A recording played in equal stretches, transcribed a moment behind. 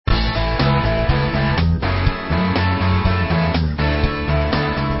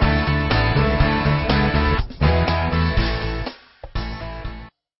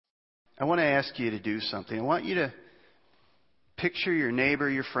I want to ask you to do something. I want you to picture your neighbor,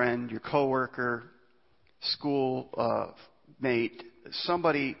 your friend, your coworker, school mate,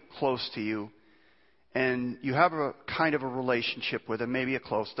 somebody close to you, and you have a kind of a relationship with them, maybe a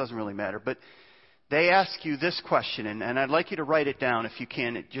close, doesn't really matter, but they ask you this question, and I'd like you to write it down if you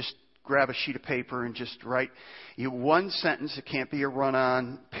can. Just grab a sheet of paper and just write one sentence. It can't be a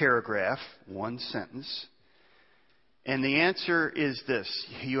run-on paragraph. One sentence. And the answer is this.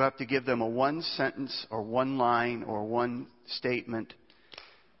 You have to give them a one sentence or one line or one statement.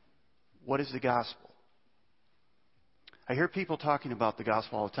 What is the gospel? I hear people talking about the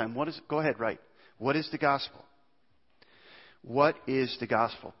gospel all the time. Go ahead, write. What is the gospel? What is the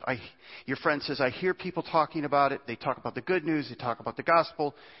gospel? Your friend says, I hear people talking about it. They talk about the good news. They talk about the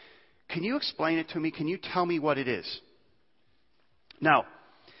gospel. Can you explain it to me? Can you tell me what it is? Now,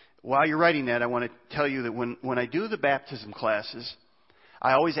 while you're writing that, I want to tell you that when I do the baptism classes,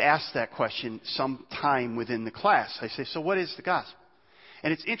 I always ask that question sometime within the class. I say, so what is the gospel?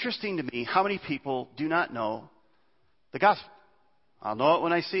 And it's interesting to me how many people do not know the gospel. I'll know it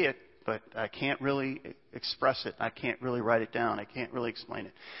when I see it, but I can't really express it. I can't really write it down. I can't really explain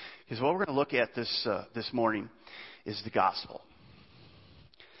it. Because what we're going to look at this morning is the gospel.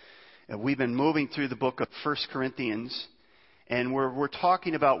 And we've been moving through the book of 1 Corinthians, and we're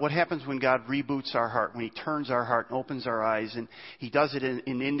talking about what happens when God reboots our heart, when He turns our heart and opens our eyes. And He does it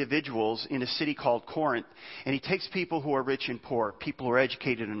in individuals in a city called Corinth. And He takes people who are rich and poor, people who are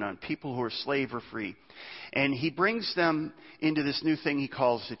educated and none, people who are slave or free. And He brings them into this new thing He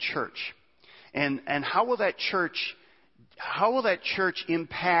calls the church. And how will that church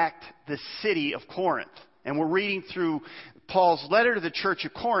impact the city of Corinth? And we're reading through Paul's letter to the church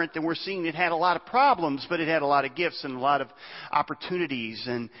of Corinth, and we're seeing it had a lot of problems, but it had a lot of gifts and a lot of opportunities.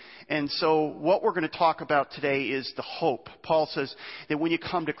 And so what we're going to talk about today is the hope. Paul says that when you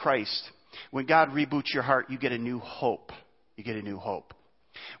come to Christ, when God reboots your heart, you get a new hope. You get a new hope.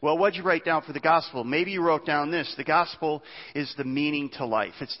 Well, what'd you write down for the gospel? Maybe you wrote down this. The gospel is the meaning to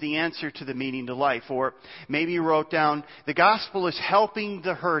life. It's the answer to the meaning to life. Or maybe you wrote down the gospel is helping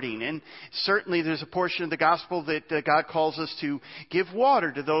the hurting. And certainly there's a portion of the gospel that God calls us to give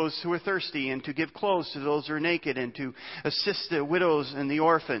water to those who are thirsty and to give clothes to those who are naked and to assist the widows and the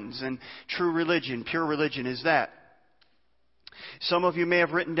orphans. And true religion, pure religion is that. Some of you may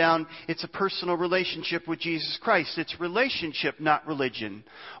have written down, it's a personal relationship with Jesus Christ. It's relationship, not religion.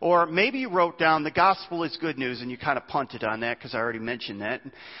 Or maybe you wrote down, the gospel is good news, and you kind of punted on that because I already mentioned that.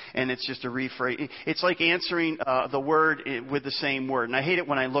 And it's just a rephrase. It's like answering the word with the same word. And I hate it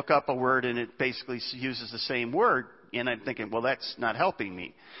when I look up a word and it basically uses the same word. And I'm thinking, well, that's not helping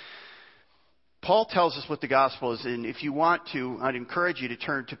me. Paul tells us what the gospel is. And if you want to, I'd encourage you to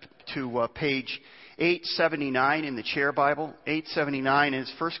turn to page 879 in the chair Bible. 879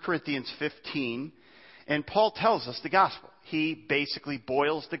 is 1 Corinthians 15. And Paul tells us the gospel. He basically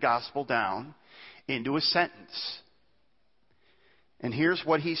boils the gospel down into a sentence. And here's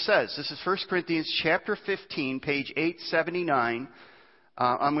what he says. This is 1 Corinthians chapter 15, page 879.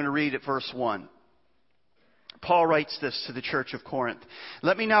 I'm going to read at verse 1. Paul writes this to the church of Corinth.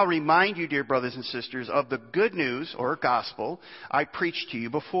 Let me now remind you, dear brothers and sisters, of the good news, or gospel, I preached to you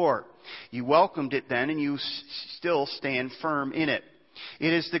before. You welcomed it then, and you still stand firm in it.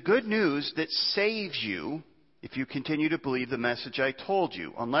 It is the good news that saves you if you continue to believe the message I told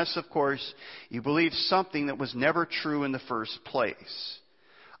you, unless, of course, you believe something that was never true in the first place.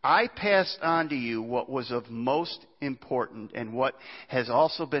 I passed on to you what was of most importance and what has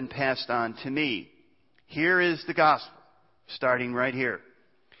also been passed on to me. Here is the gospel, starting right here.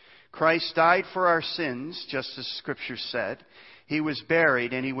 Christ died for our sins, just as Scripture said. He was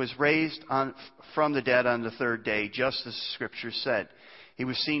buried, and He was raised from the dead on the third day, just as Scripture said. He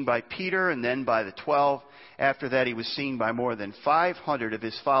was seen by Peter and then by the 12. After that, He was seen by more than 500 of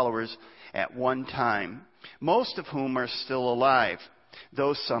His followers at one time, most of whom are still alive,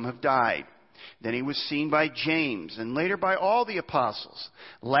 though some have died. Then He was seen by James, and later by all the apostles.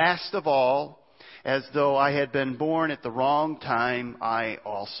 Last of all, as though I had been born at the wrong time, I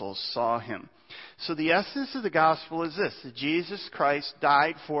also saw Him. So the essence of the gospel is this, that Jesus Christ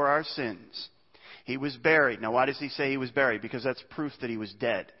died for our sins. He was buried. Now, why does He say He was buried? Because that's proof that He was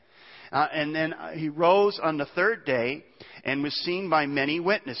dead. And then He rose on the third day and was seen by many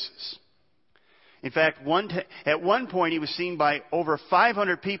witnesses. In fact, at one point He was seen by over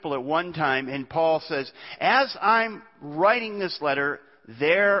 500 people at one time, and Paul says, as I'm writing this letter,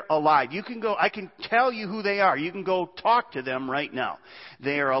 they're alive. You can go, I can tell you who they are. You can go talk to them right now.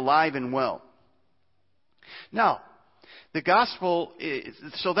 They are alive and well. Now, the gospel,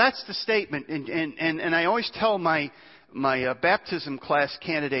 so that's the statement. And I always tell my baptism class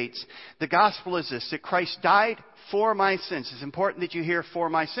candidates, the gospel is this, that Christ died for my sins. It's important that you hear for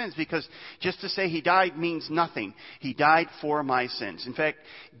my sins, because just to say he died means nothing. He died for my sins. In fact,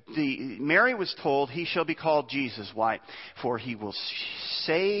 Mary was told he shall be called Jesus. Why? For he will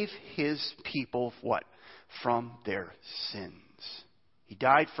save his people, what? From their sins. He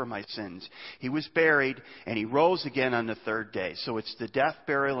died for my sins. He was buried, and he rose again on the third day. So it's the death,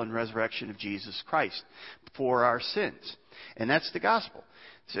 burial, and resurrection of Jesus Christ for our sins. And that's the gospel.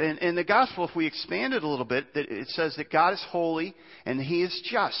 In the gospel, if we expand it a little bit, it says that God is holy, and he is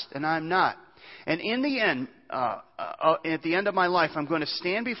just, and I'm not. And in the end, at the end of my life, I'm going to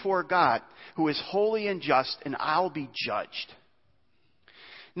stand before God, who is holy and just, and I'll be judged.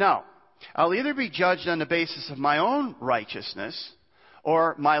 Now, I'll either be judged on the basis of my own righteousness,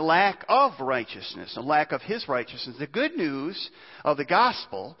 or my lack of righteousness, a lack of his righteousness. The good news of the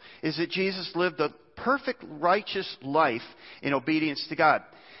gospel is that Jesus lived a perfect righteous life in obedience to God.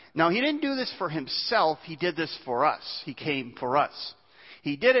 Now, he didn't do this for himself. He did this for us. He came for us.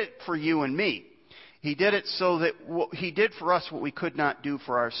 He did it for you and me. He did it so that he did for us what we could not do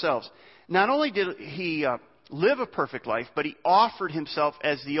for ourselves. Not only did he live a perfect life, but he offered himself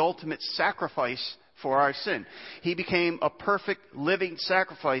as the ultimate sacrifice for our sin. He became a perfect living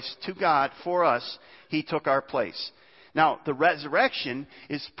sacrifice to God for us. He took our place. Now, the resurrection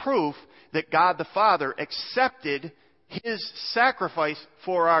is proof that God the Father accepted his sacrifice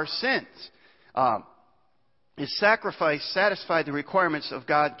for our sins. His sacrifice satisfied the requirements of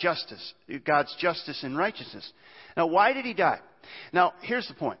God's justice and righteousness. Now, why did he die? Now, here's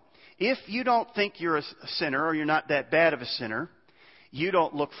the point. If you don't think you're a sinner, or you're not that bad of a sinner, you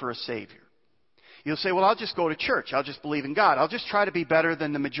don't look for a Savior. You'll say, well, I'll just go to church. I'll just believe in God. I'll just try to be better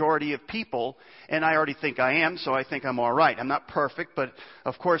than the majority of people, and I already think I am, so I think I'm all right. I'm not perfect, but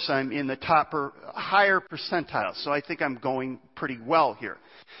of course I'm in the top or higher percentile, so I think I'm going pretty well here.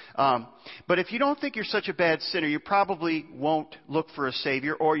 But if you don't think you're such a bad sinner, you probably won't look for a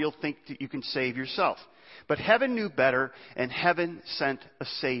Savior, or you'll think that you can save yourself. But heaven knew better, and heaven sent a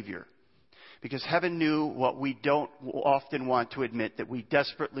Savior. Because heaven knew what we don't often want to admit, that we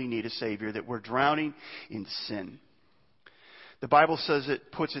desperately need a Savior, that we're drowning in sin. The Bible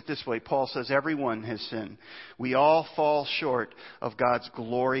puts it this way. Paul says, everyone has sinned. We all fall short of God's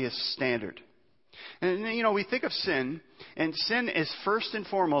glorious standard. And, we think of sin, and sin is first and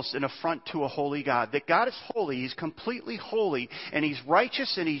foremost an affront to a holy God. That God is holy, he's completely holy, and he's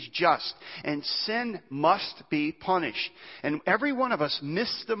righteous and he's just. And sin must be punished. And every one of us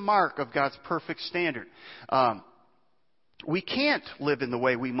missed the mark of God's perfect standard. We can't live in the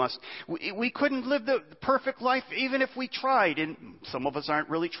way we must. We couldn't live the perfect life even if we tried. And some of us aren't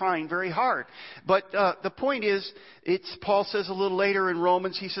really trying very hard. But the point is, Paul says a little later in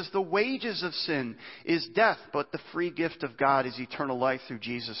Romans, he says, the wages of sin is death, but the free gift of God is eternal life through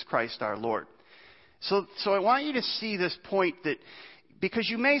Jesus Christ our Lord. So I want you to see this point, that because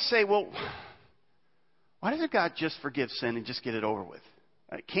you may say, well, why doesn't God just forgive sin and just get it over with?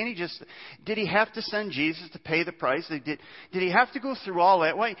 Did he have to send Jesus to pay the price? Did he have to go through all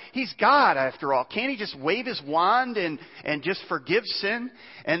that? Why? He's God after all. Can't he just wave his wand and just forgive sin?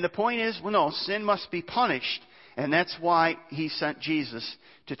 And the point is, well, no, sin must be punished. And that's why he sent Jesus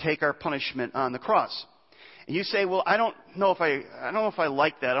to take our punishment on the cross. And you say, well, I don't know if I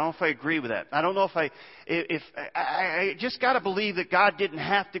like that. I don't know if I agree with that. I don't know if I just got to believe that God didn't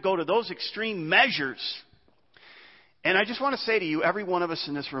have to go to those extreme measures. And I just want to say to you, every one of us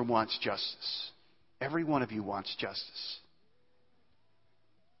in this room wants justice. Every one of you wants justice.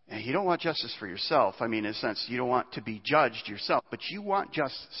 And you don't want justice for yourself. I mean, in a sense, you don't want to be judged yourself, but you want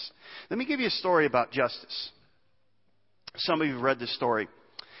justice. Let me give you a story about justice. Some of you have read this story.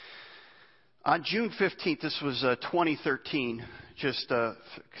 On June 15th, this was 2013, just a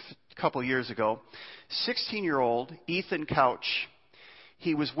couple years ago, 16-year-old Ethan Couch,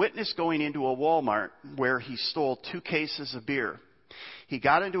 he was witnessed going into a Walmart where he stole 2 cases of beer. He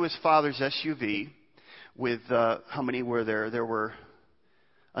got into his father's SUV with, how many were there? There were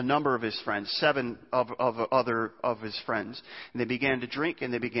a number of his friends, 7 of his friends. And they began to drink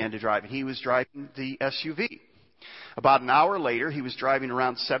and they began to drive. And he was driving the SUV. About an hour later, he was driving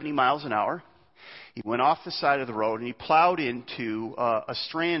around 70 miles an hour. He went off the side of the road and he plowed into a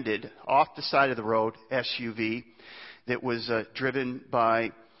stranded, off the side of the road SUV that was driven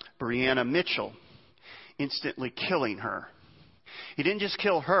by Brianna Mitchell, instantly killing her. He didn't just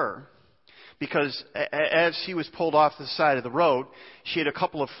kill her, because as he was pulled off the side of the road, she had a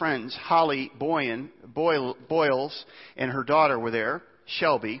couple of friends, Holly Boyles and her daughter were there,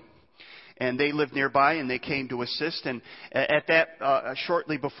 Shelby, and they lived nearby and they came to assist. And at that,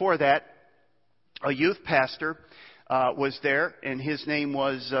 shortly before that, a youth pastor was there, and his name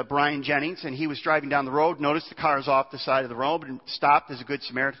was Brian Jennings, and he was driving down the road, noticed the cars off the side of the road, and stopped as a good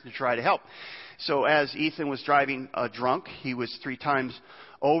Samaritan to try to help. So as Ethan was driving drunk, he was 3 times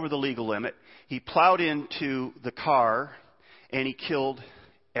over the legal limit. He plowed into the car, and he killed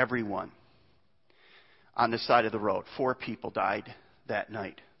everyone on the side of the road. 4 people died that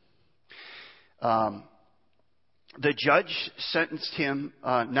night. The judge sentenced him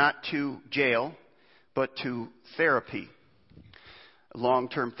not to jail, but to therapy,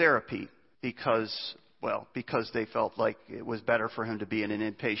 long-term therapy, because they felt like it was better for him to be in an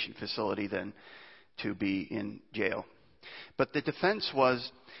inpatient facility than to be in jail. But the defense was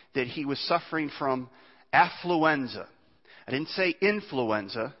that he was suffering from affluenza. I didn't say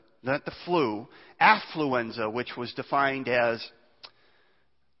influenza, not the flu. Affluenza, which was defined as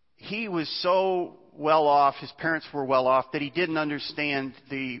he was so well off, his parents were well off, that he didn't understand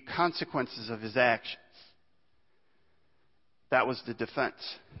the consequences of his actions. That was the defense.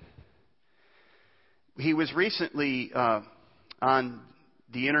 He was recently on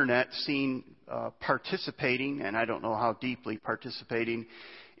the internet seen participating, and I don't know how deeply participating,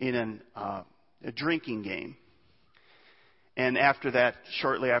 in a drinking game. And after that,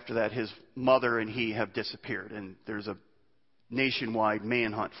 shortly after that, his mother and he have disappeared, and there's a nationwide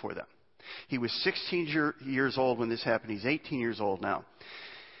manhunt for them. He was 16 years old when this happened. He's 18 years old now.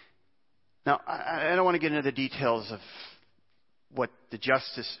 Now, I don't want to get into the details of what the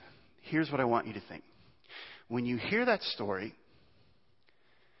justice... Here's what I want you to think. When you hear that story,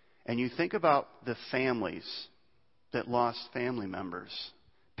 and you think about the families that lost family members,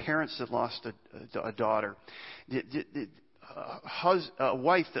 parents that lost a daughter, a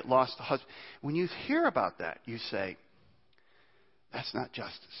wife that lost a husband, when you hear about that, you say, that's not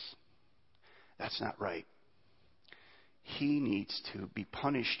justice. That's not right. He needs to be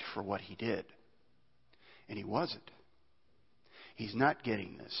punished for what he did. And he wasn't. He's not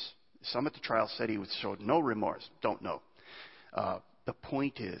getting this. Some at the trial said he showed no remorse. Don't know. The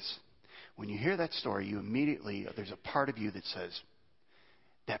point is, when you hear that story, you immediately, there's a part of you that says,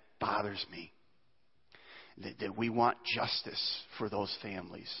 that bothers me. That we want justice for those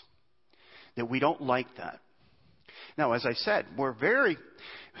families. That we don't like that. Now, as I said,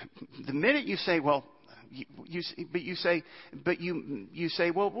 the minute you say, well, you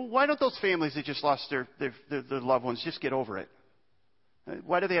say, well, why don't those families that just lost their loved ones just get over it?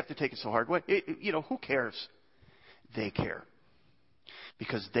 Why do they have to take it so hard? Who cares? They care.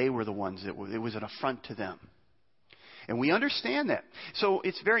 Because they were the ones it was an affront to them. And we understand that. So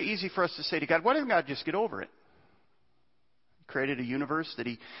it's very easy for us to say to God, why doesn't God just get over it? He created a universe that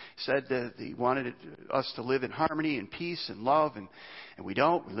he said that he wanted us to live in harmony and peace and love, and we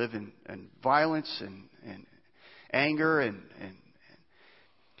don't. We live in violence and anger, and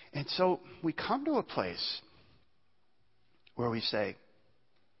so we come to a place where we say,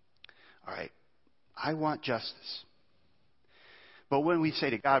 all right, I want justice. But when we say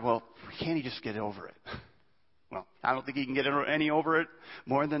to God, well, can't he just get over it? Well, I don't think he can get any over it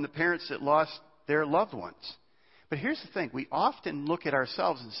more than the parents that lost their loved ones. But here's the thing. We often look at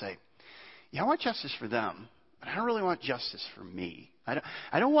ourselves and say, yeah, I want justice for them, but I don't really want justice for me.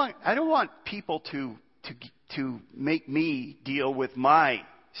 I don't want people to make me deal with my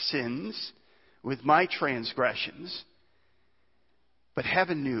sins, with my transgressions. But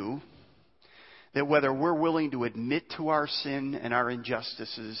heaven knew that whether we're willing to admit to our sin and our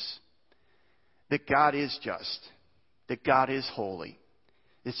injustices, that God is just, that God is holy,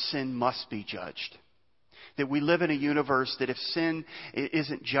 that sin must be judged. That we live in a universe that if sin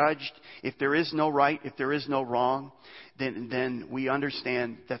isn't judged, if there is no right, if there is no wrong, then we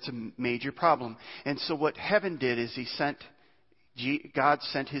understand that's a major problem. And so what heaven did is God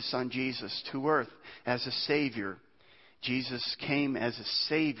sent His Son Jesus to earth as a Savior. Jesus came as a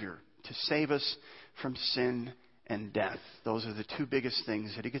Savior to save us from sin and death. Those are the 2 biggest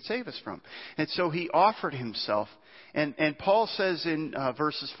things that He could save us from. And so He offered Himself. And Paul says in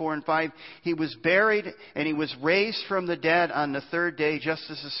verses 4 and 5, He was buried and He was raised from the dead on the 3rd day, just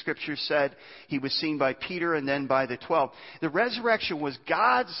as the Scripture said. He was seen by Peter and then by the 12. The resurrection was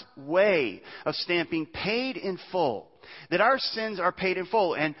God's way of stamping paid in full. That our sins are paid in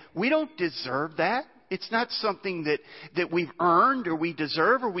full. And we don't deserve that. It's not something that we've earned or we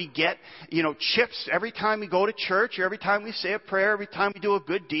deserve or we get, chips every time we go to church or every time we say a prayer, every time we do a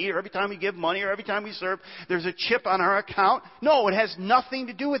good deed or every time we give money or every time we serve. There's a chip on our account. No, it has nothing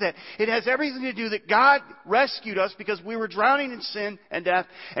to do with that. It has everything to do that God rescued us because we were drowning in sin and death,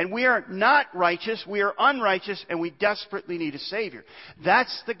 and we are not righteous. We are unrighteous, and we desperately need a Savior.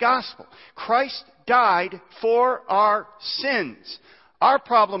 That's the gospel. Christ died for our sins. Our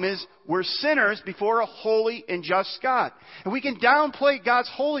problem is we're sinners before a holy and just God. And we can downplay God's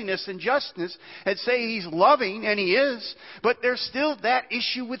holiness and justness and say He's loving, and He is, but there's still that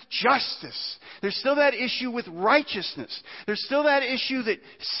issue with justice. There's still that issue with righteousness. There's still that issue that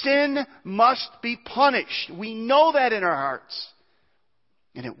sin must be punished. We know that in our hearts.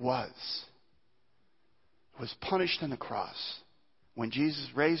 And it was. It was punished on the cross when Jesus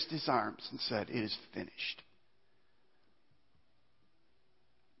raised His arms and said, "It is finished."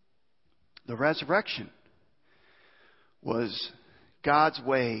 The resurrection was God's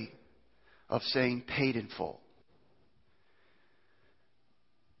way of saying paid in full.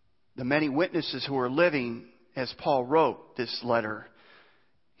 The many witnesses who are living, as Paul wrote this letter,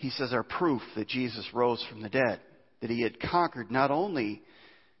 he says, are proof that Jesus rose from the dead. That He had conquered not only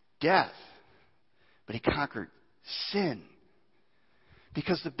death, but He conquered sin.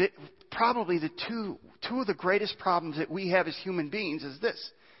 Because probably the two of the greatest problems that we have as human beings is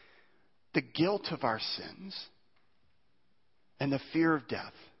this: the guilt of our sins and the fear of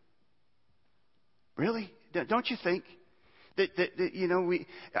death. Really? Don't you think that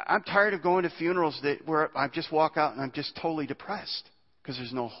I'm tired of going to funerals where I just walk out and I'm just totally depressed because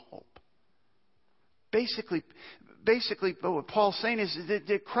there's no hope. Basically, what Paul's saying is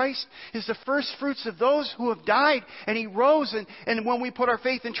that Christ is the first fruits of those who have died, and He rose, and when we put our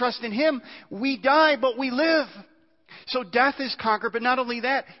faith and trust in Him, we die, but we live. So death is conquered, but not only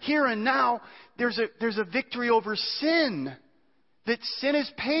that, here and now, there's a victory over sin, that sin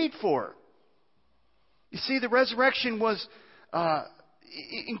is paid for. You see, the resurrection was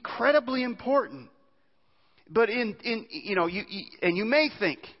incredibly important. But you may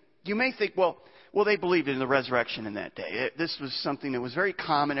think, well, they believed in the resurrection in that day. This was something that was very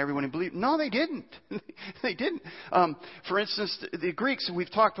common. Everyone believed. No, they didn't. They didn't. For instance, the Greeks,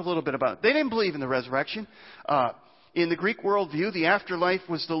 we've talked a little bit about it. They didn't believe in the resurrection. In the Greek worldview, the afterlife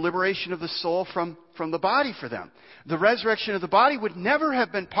was the liberation of the soul from the body for them. The resurrection of the body would never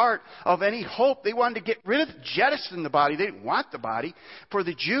have been part of any hope. They wanted to get rid of, jettison the body. They didn't want the body. For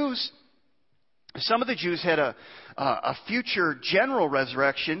the Jews, some of the Jews had a future general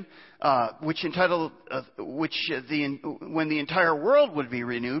resurrection, when the entire world would be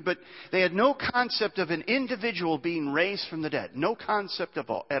renewed, but they had no concept of an individual being raised from the dead. No concept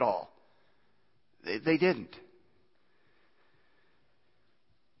at all. They didn't.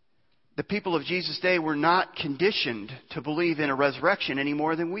 The people of Jesus' day were not conditioned to believe in a resurrection any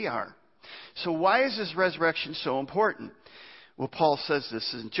more than we are. So why is this resurrection so important? Well, Paul says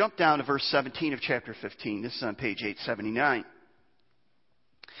this, and jump down to verse 17 of chapter 15. This is on page 879.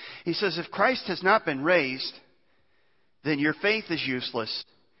 He says, if Christ has not been raised, then your faith is useless,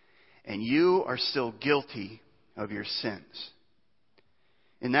 and you are still guilty of your sins.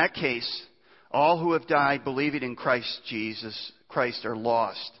 In that case, all who have died believing in Christ are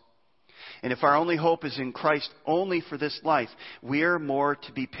lost. And if our only hope is in Christ only for this life, we are more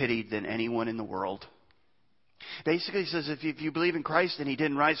to be pitied than anyone in the world. Basically, he says, if you believe in Christ and He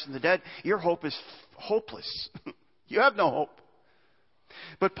didn't rise from the dead, your hope is hopeless. You have no hope.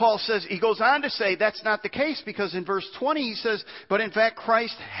 But Paul says, he goes on to say that's not the case, because in verse 20 he says, but in fact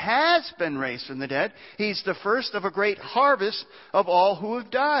Christ has been raised from the dead. He's the first of a great harvest of all who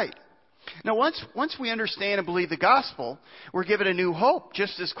have died. Now, once we understand and believe the gospel, we're given a new hope.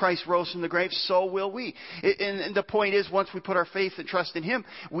 Just as Christ rose from the grave, so will we. And the point is, once we put our faith and trust in Him,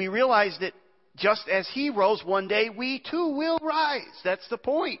 we realize that just as He rose one day, we too will rise. That's the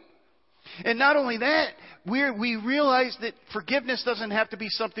point. And not only that, we realize that forgiveness doesn't have to be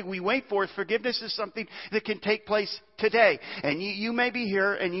something we wait for. Forgiveness is something that can take place today. And you may be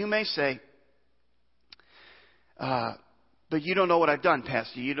here and you may say, but you don't know what I've done,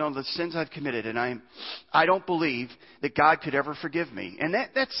 Pastor. You don't know the sins I've committed, and I don't believe that God could ever forgive me. And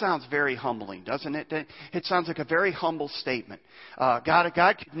that sounds very humbling, doesn't it? It sounds like a very humble statement. God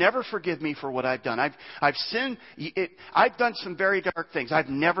could never forgive me for what I've done. I've sinned. I've done some very dark things.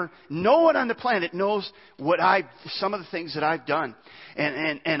 No one on the planet knows some of the things that I've done.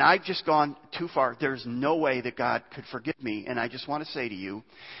 And I've just gone too far. There's no way that God could forgive me. And I just want to say to you,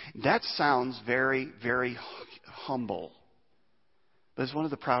 that sounds very, very humble. But it's one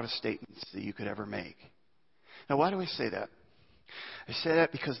of the proudest statements that you could ever make. Now, why do I say that? I say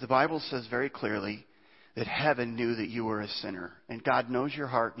that because the Bible says very clearly that heaven knew that you were a sinner. And God knows your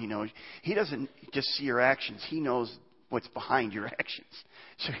heart. And He doesn't just see your actions. He knows what's behind your actions.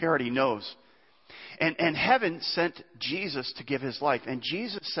 So He already knows. And heaven sent Jesus to give His life. And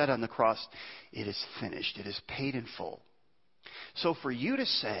Jesus said on the cross, it is finished. It is paid in full. So for you to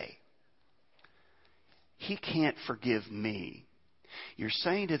say, He can't forgive me, you're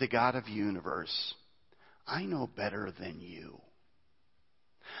saying to the God of the universe, I know better than you.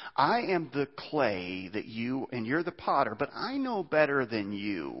 I am the clay and you're the potter, but I know better than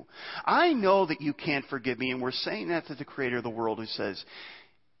you. I know that you can't forgive me. And we're saying that to the creator of the world who says,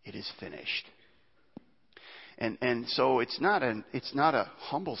 it is finished. And so it's not a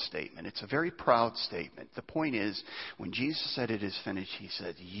humble statement. It's a very proud statement. The point is, when Jesus said it is finished, he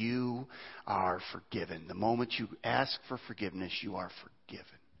said, you are forgiven. The moment you ask for forgiveness, you are forgiven.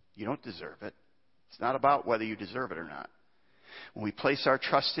 You don't deserve it. It's not about whether you deserve it or not. When we place our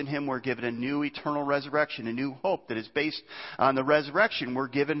trust in Him, we're given a new eternal resurrection, a new hope that is based on the resurrection. We're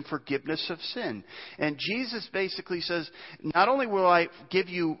given forgiveness of sin. And Jesus basically says, not only will I give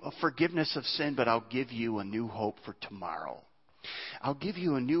you a forgiveness of sin, but I'll give you a new hope for tomorrow. I'll give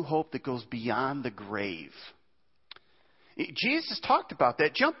you a new hope that goes beyond the grave. Jesus talked about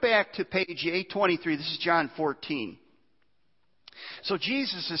that. Jump back to page 823. This is John 14. So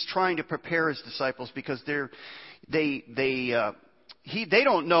Jesus is trying to prepare His disciples because they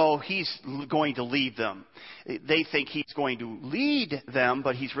don't know He's going to leave them. They think He's going to lead them,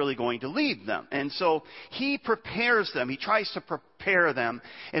 but He's really going to lead them. And so He prepares them. He tries to prepare them.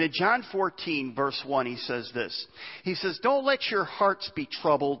 And in John 14, verse 1, He says this. He says, don't let your hearts be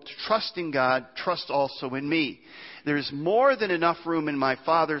troubled. Trust in God. Trust also in me. There's more than enough room in my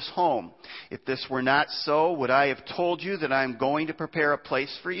Father's home. If this were not so, would I have told you that I'm going to prepare a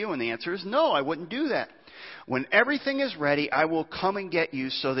place for you? And the answer is no, I wouldn't do that. When everything is ready, I will come and get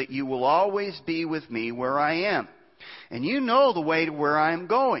you so that you will always be with me where I am. And you know the way to where I am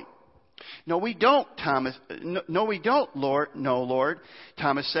going. No, we don't, Thomas. No, we don't, Lord. No, Lord,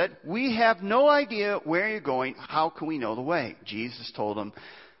 Thomas said. We have no idea where you're going. How can we know the way? Jesus told him,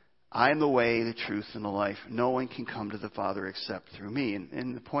 I am the way, the truth, and the life. No one can come to the Father except through me.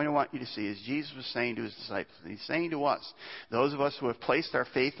 And the point I want you to see is Jesus was saying to His disciples, and He's saying to us, those of us who have placed our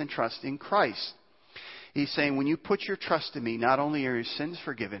faith and trust in Christ, He's saying, when you put your trust in me, not only are your sins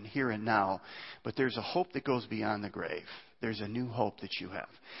forgiven here and now, but there's a hope that goes beyond the grave. There's a new hope that you have.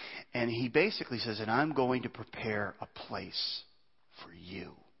 And He basically says, and I'm going to prepare a place for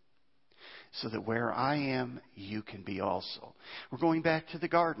you, so that where I am, you can be also. We're going back to the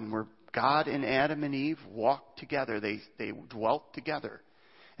garden where God and Adam and Eve walked together. They dwelt together.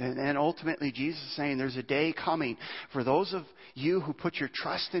 And ultimately, Jesus is saying there's a day coming for those of you who put your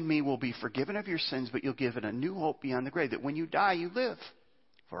trust in me will be forgiven of your sins, but you'll give it a new hope beyond the grave. That when you die, you live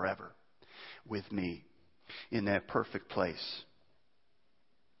forever with me in that perfect place.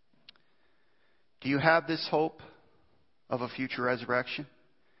 Do you have this hope of a future resurrection?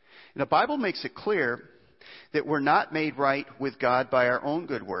 And the Bible makes it clear that we're not made right with God by our own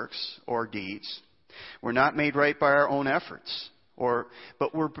good works or deeds. We're not made right by our own efforts.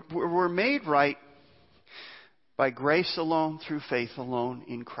 But we're made right by grace alone, through faith alone,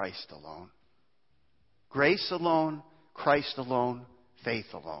 in Christ alone. Grace alone, Christ alone, faith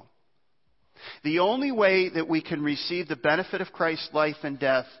alone. The only way that we can receive the benefit of Christ's life and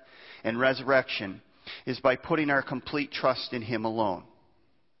death and resurrection is by putting our complete trust in Him alone.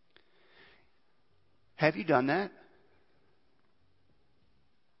 Have you done that?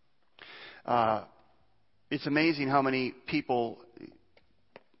 It's amazing how many people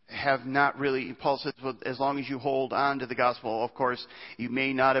have not really, Paul says, well, as long as you hold on to the gospel, of course, you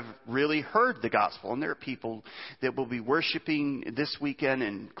may not have really heard the gospel. And there are people that will be worshiping this weekend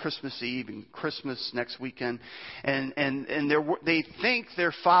and Christmas Eve and Christmas next weekend. And they think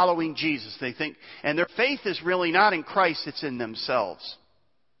they're following Jesus. They think, and their faith is really not in Christ, it's in themselves.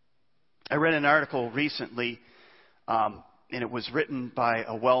 I read an article recently, and it was written by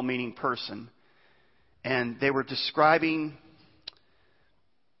a well-meaning person. And they were describing,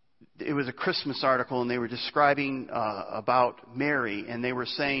 it was a Christmas article, and they were describing about Mary. And they were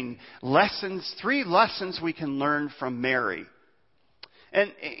saying, 3 lessons we can learn from Mary.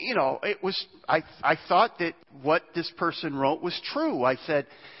 And, you know, it was, I thought that what this person wrote was true. I said,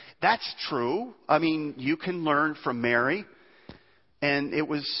 that's true. I mean, you can learn from Mary. And it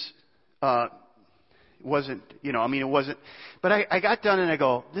was, wasn't, you know, I mean, it wasn't. But I got done and I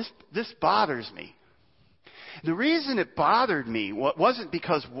go, this bothers me. The reason it bothered me wasn't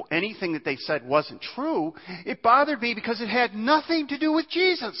because anything that they said wasn't true. It bothered me because it had nothing to do with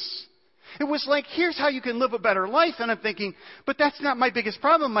Jesus. It was like, here's how you can live a better life. And I'm thinking, but that's not my biggest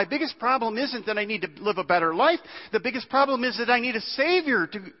problem. My biggest problem isn't that I need to live a better life. The biggest problem is that I need a Savior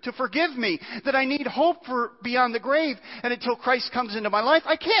to forgive me. That I need hope for beyond the grave. And until Christ comes into my life,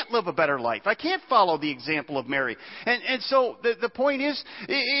 I can't live a better life. I can't follow the example of Mary. And so the point is,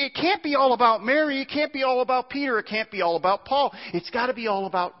 it can't be all about Mary. It can't be all about Peter. It can't be all about Paul. It's got to be all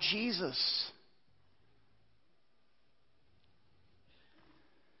about Jesus.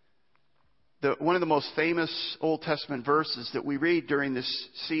 One of the most famous Old Testament verses that we read during this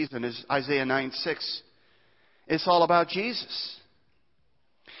season is Isaiah 9:6. It's all about Jesus.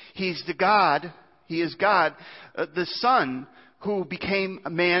 He's the God. He is God, the Son who became a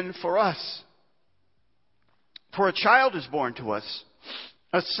man for us. For a child is born to us.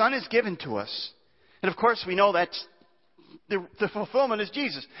 A son is given to us. And of course we know that's the fulfillment is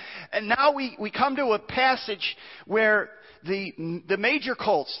Jesus. And now we come to a passage where the major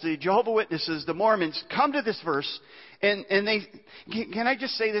cults, the Jehovah's Witnesses, the Mormons, come to this verse and they, can I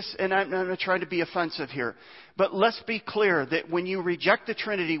just say this, and I'm not trying to be offensive here, but let's be clear that when you reject the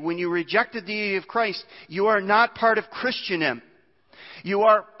Trinity, when you reject the deity of Christ, you are not part of Christendom. You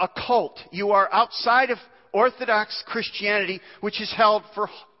are a cult. You are outside of Orthodox Christianity, which is held for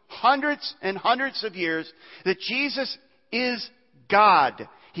hundreds and hundreds of years, that Jesus is God.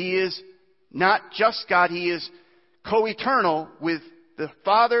 He is not just God. He is co-eternal with the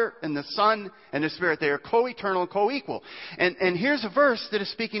Father and the Son and the Spirit. They are co-eternal and co-equal. And here's a verse that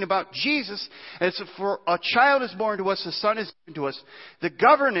is speaking about Jesus. And it's for a child is born to us, a son is given to us. The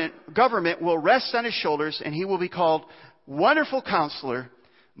government will rest on his shoulders, and he will be called Wonderful Counselor,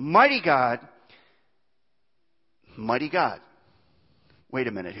 Mighty God. Mighty God. Wait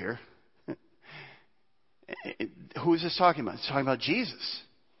a minute here. Who is this talking about? It's talking about Jesus.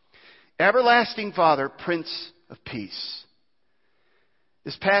 Everlasting Father, Prince of Peace.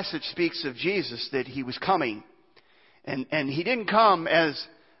 This passage speaks of Jesus, that he was coming. And he didn't come as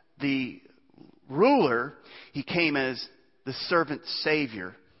the ruler. He came as the servant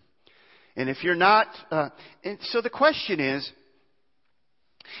Savior. And if you're not... and so the question is,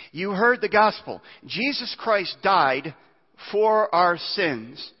 you heard the gospel. Jesus Christ died for our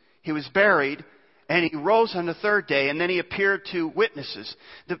sins. He was buried, and he rose on the third day, and then he appeared to witnesses.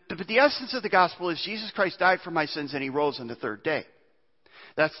 But the essence of the gospel is Jesus Christ died for my sins, and he rose on the third day.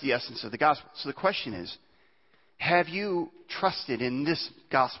 That's the essence of the gospel. So the question is, have you trusted in this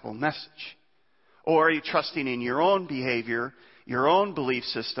gospel message? Or are you trusting in your own behavior, your own belief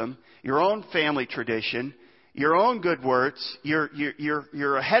system, your own family tradition, your own good words?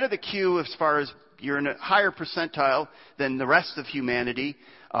 You're ahead of the queue as far as you're in a higher percentile than the rest of humanity.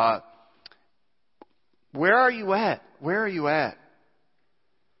 Where are you at? Where are you at?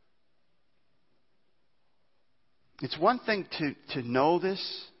 It's one thing to know this.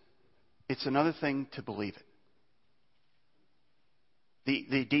 It's another thing to believe it.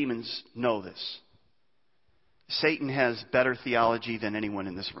 The demons know this. Satan has better theology than anyone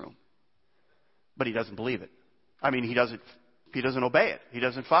in this room. But he doesn't believe it. I mean, he doesn't obey it. He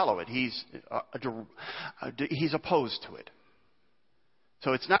doesn't follow it. He's opposed to it.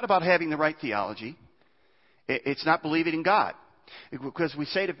 So it's not about having the right theology. It's not believing in God. Because we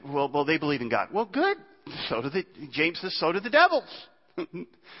say, well, they believe in God. Well, good. James says, so do the devils.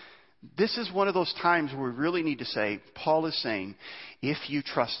 This is one of those times where we really need to say, Paul is saying, if you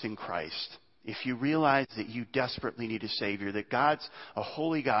trust in Christ, if you realize that you desperately need a Savior, that God's a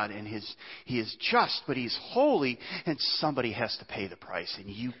holy God and He is just, but He's holy, and somebody has to pay the price, and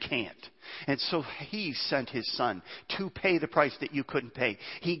you can't. And so He sent His Son to pay the price that you couldn't pay.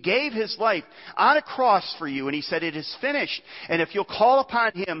 He gave His life on a cross for you, and He said, it is finished. And if you'll call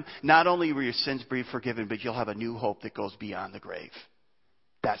upon Him, not only will your sins be forgiven, but you'll have a new hope that goes beyond the grave.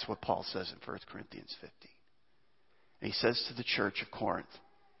 That's what Paul says in 1 Corinthians 15. And he says to the church of Corinth,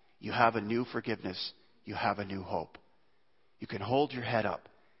 you have a new forgiveness. You have a new hope. You can hold your head up.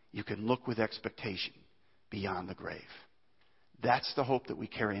 You can look with expectation beyond the grave. That's the hope that we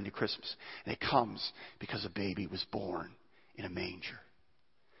carry into Christmas. And it comes because a baby was born in a manger.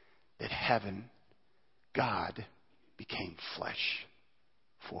 That heaven, God, became flesh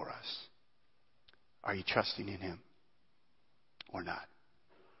for us. Are you trusting in Him or not?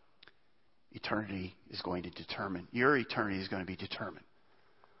 Eternity is going to determine. Your eternity is going to be determined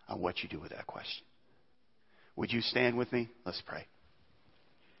on what you do with that question. Would you stand with me? Let's pray.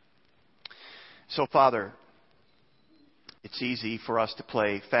 So, Father, it's easy for us to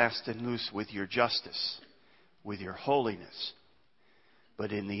play fast and loose with your justice, with your holiness.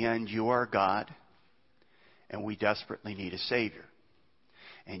 But in the end, you are God, and we desperately need a Savior.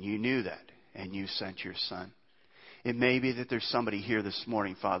 And you knew that, and you sent your Son. It may be that there's somebody here this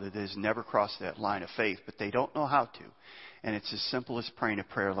morning, Father, that has never crossed that line of faith, but they don't know how to. And it's as simple as praying a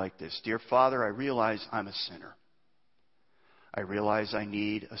prayer like this. Dear Father, I realize I'm a sinner. I realize I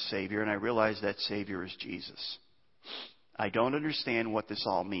need a Savior, and I realize that Savior is Jesus. I don't understand what this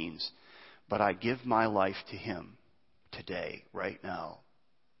all means, but I give my life to Him today, right now,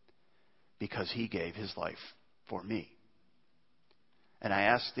 because He gave His life for me. And I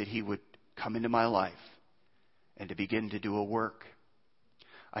ask that He would come into my life and to begin to do a work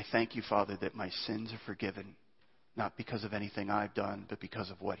I thank you, Father, that my sins are forgiven, not because of anything I've done, but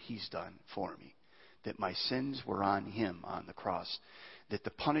because of what he's done for me. That my sins were on him on the cross. That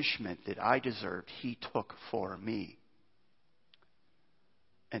the punishment that I deserved, he took for me.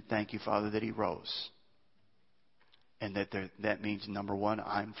 And thank you, Father, that he rose. And that means, number one,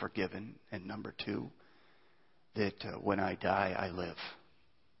 I'm forgiven. And number two, that when I die, I live.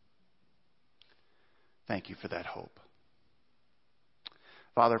 Thank you for that hope.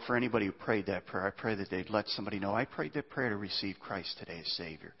 Father, for anybody who prayed that prayer, I pray that they'd let somebody know. I prayed that prayer to receive Christ today as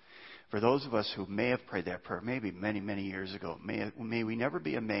Savior. For those of us who may have prayed that prayer, maybe many, many years ago, may we never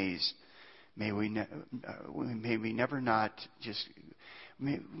be amazed. May we never not just...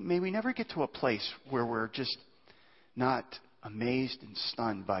 May we never get to a place where we're just not amazed and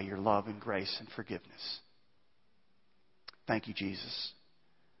stunned by your love and grace and forgiveness. Thank you, Jesus,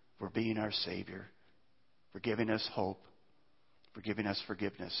 for being our Savior, for giving us hope, for giving us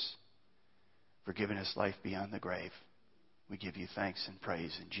forgiveness, for giving us life beyond the grave. We give you thanks and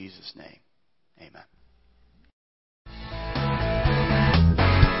praise in Jesus' name. Amen.